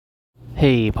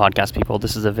Hey, podcast people.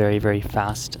 This is a very, very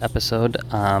fast episode.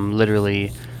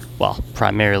 Primarily,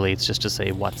 it's just to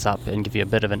say what's up and give you a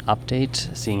bit of an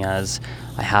update, seeing as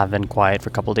I have been quiet for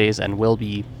a couple days and will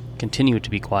be continue to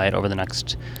be quiet over the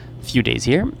next few days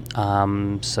here.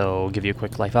 So give you a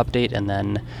quick life update and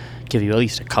then give you at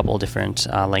least a couple different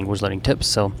language learning tips.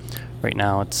 So right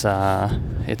now it's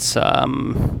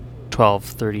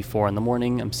 12:34 in the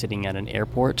morning. I'm sitting at an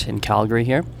airport in Calgary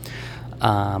here.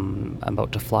 I'm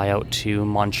about to fly out to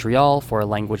Montreal for a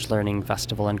language learning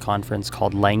festival and conference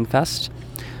called LangFest.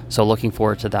 So looking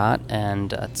forward to that,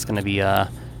 and it's going to be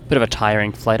a bit of a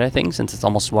tiring flight, I think, since it's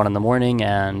almost 1 in the morning,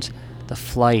 and the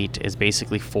flight is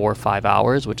basically 4 or 5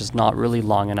 hours, which is not really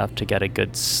long enough to get a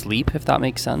good sleep, if that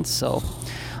makes sense. So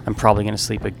I'm probably going to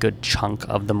sleep a good chunk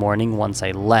of the morning once I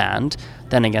land.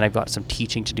 Then again, I've got some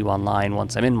teaching to do online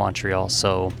once I'm in Montreal.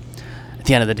 So at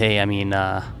the end of the day,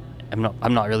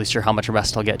 I'm not really sure how much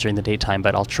rest I'll get during the daytime,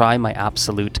 but I'll try my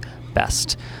absolute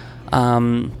best.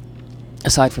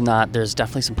 Aside from that, there's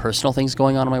definitely some personal things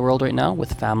going on in my world right now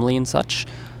with family and such.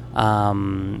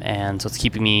 And so it's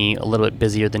keeping me a little bit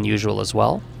busier than usual as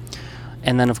well.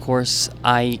 And then, of course,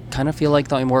 I kind of feel like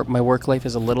my work life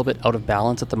is a little bit out of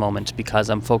balance at the moment because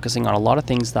I'm focusing on a lot of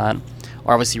things that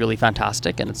are obviously really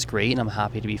fantastic and it's great and I'm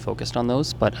happy to be focused on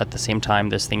those. But at the same time,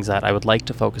 there's things that I would like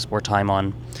to focus more time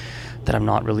on that I'm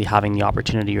not really having the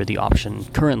opportunity or the option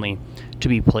currently to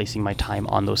be placing my time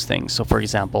on those things. So for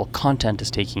example, content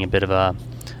is taking a bit of a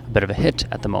hit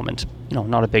at the moment.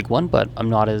 Not a big one, but I'm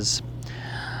not as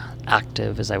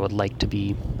active as I would like to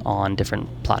be on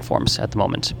different platforms at the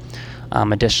moment.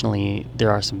 Additionally, there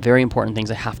are some very important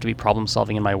things I have to be problem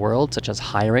solving in my world, such as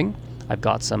hiring.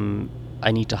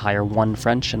 I need to hire 1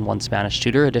 French and 1 Spanish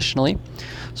tutor additionally.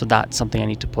 So that's something I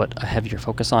need to put a heavier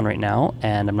focus on right now,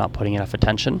 and I'm not putting enough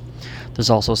attention. There's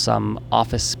also some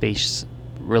office space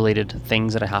related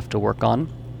things that I have to work on.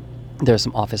 There's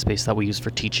some office space that we use for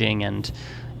teaching, and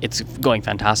it's going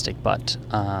fantastic, but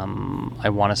I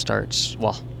want to start,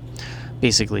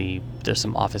 basically there's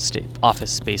some office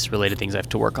space related things I have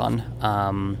to work on.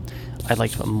 I'd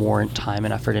like to put more time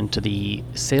and effort into the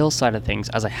sales side of things,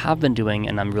 as I have been doing,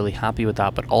 and I'm really happy with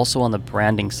that, but also on the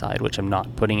branding side, which I'm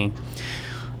not putting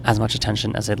as much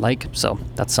attention as I'd like. So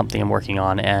that's something I'm working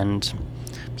on, and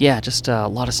just a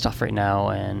lot of stuff right now,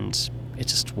 and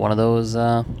it's just one of those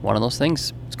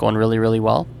things. It's going really, really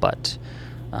well, but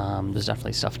there's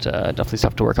definitely stuff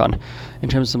to work on. In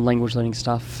terms of some language learning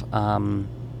stuff, I'll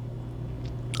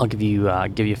give you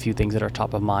a few things that are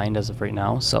top of mind as of right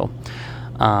now. So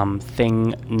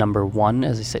thing number 1,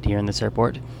 as I sit here in this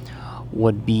airport,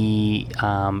 would be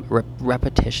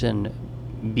repetition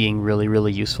being really,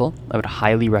 really useful. I would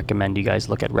highly recommend you guys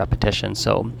look at repetition.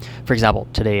 So, for example,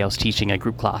 today I was teaching a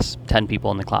group class, 10 people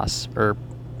in the class, or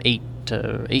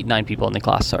 9 people in the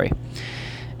class, sorry.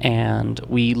 And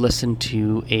we listened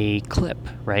to a clip,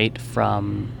 right,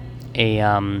 from a,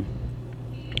 hang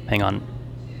on,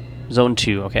 Zone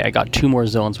 2. Okay, I got 2 more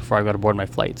zones before I got aboard my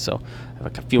flight, so I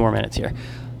have a few more minutes here.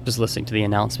 Just listening to the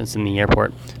announcements in the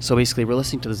airport. So basically, we're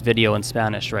listening to this video in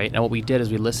Spanish, right? And what we did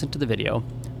is we listened to the video.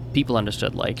 People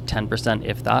understood like 10%,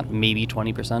 if that, maybe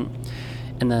 20%.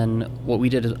 And then what we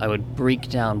did is I would break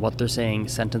down what they're saying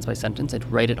sentence by sentence.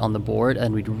 I'd write it on the board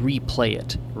and we'd replay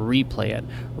it.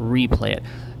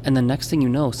 And the next thing you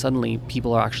know, suddenly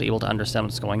people are actually able to understand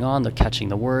what's going on. They're catching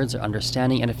the words, they're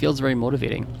understanding, and it feels very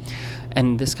motivating.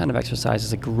 And this kind of exercise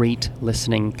is a great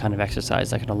listening kind of exercise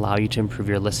that can allow you to improve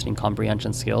your listening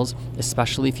comprehension skills,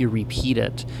 especially if you repeat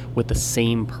it with the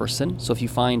same person. So if you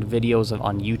find videos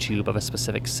on YouTube of a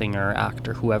specific singer,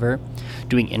 actor, whoever,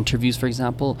 doing interviews, for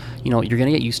example, you're going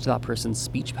to get used to that person's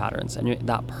speech patterns, and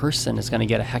that person is going to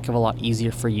get a heck of a lot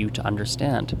easier for you to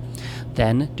understand.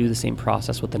 Then do the same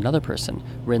process with another person,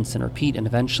 rinse and repeat, and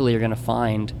eventually you're going to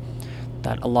find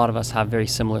that a lot of us have very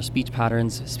similar speech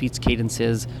patterns, speech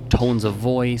cadences, tones of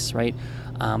voice, right?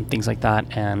 Things like that.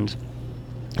 And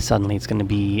suddenly it's going to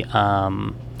be,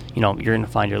 you're going to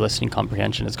find your listening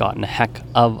comprehension has gotten a heck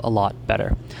of a lot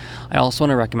better. I also want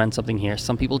to recommend something here.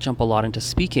 Some people jump a lot into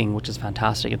speaking, which is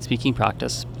fantastic, and speaking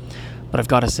practice. But I've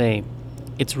got to say,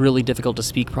 it's really difficult to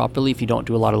speak properly if you don't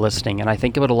do a lot of listening. And I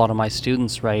think about a lot of my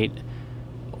students, right?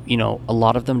 A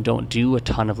lot of them don't do a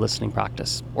ton of listening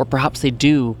practice, or perhaps they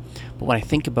do, but when I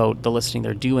think about the listening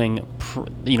they're doing,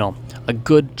 a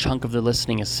good chunk of their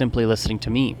listening is simply listening to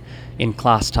me in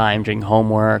class time, during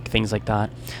homework, things like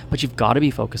that. But you've got to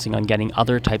be focusing on getting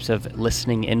other types of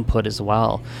listening input as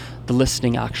well. The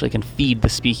listening actually can feed the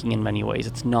speaking in many ways.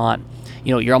 It's not,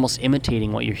 you're almost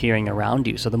imitating what you're hearing around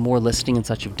you. So the more listening and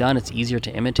such you've done, it's easier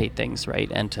to imitate things,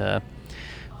 right? And to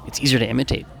it's easier to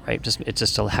imitate, right? It's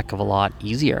just a heck of a lot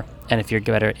easier. And if you're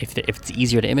better, if it's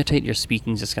easier to imitate, your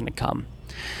speaking's just going to come.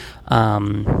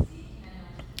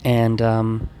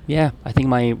 Yeah, I think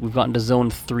we've gotten to zone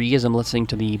 3 as I'm listening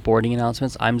to the boarding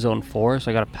announcements. I'm zone 4, so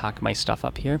I got to pack my stuff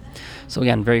up here. So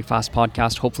again, very fast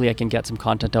podcast. Hopefully I can get some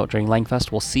content out during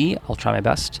Langfest. We'll see. I'll try my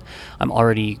best.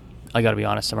 I got to be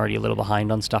honest, I'm already a little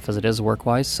behind on stuff as it is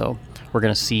work-wise, so we're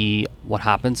going to see what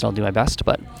happens, and I'll do my best.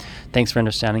 But thanks for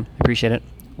understanding. I appreciate it.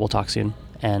 We'll talk soon.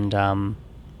 And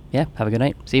yeah, have a good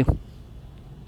night. See you.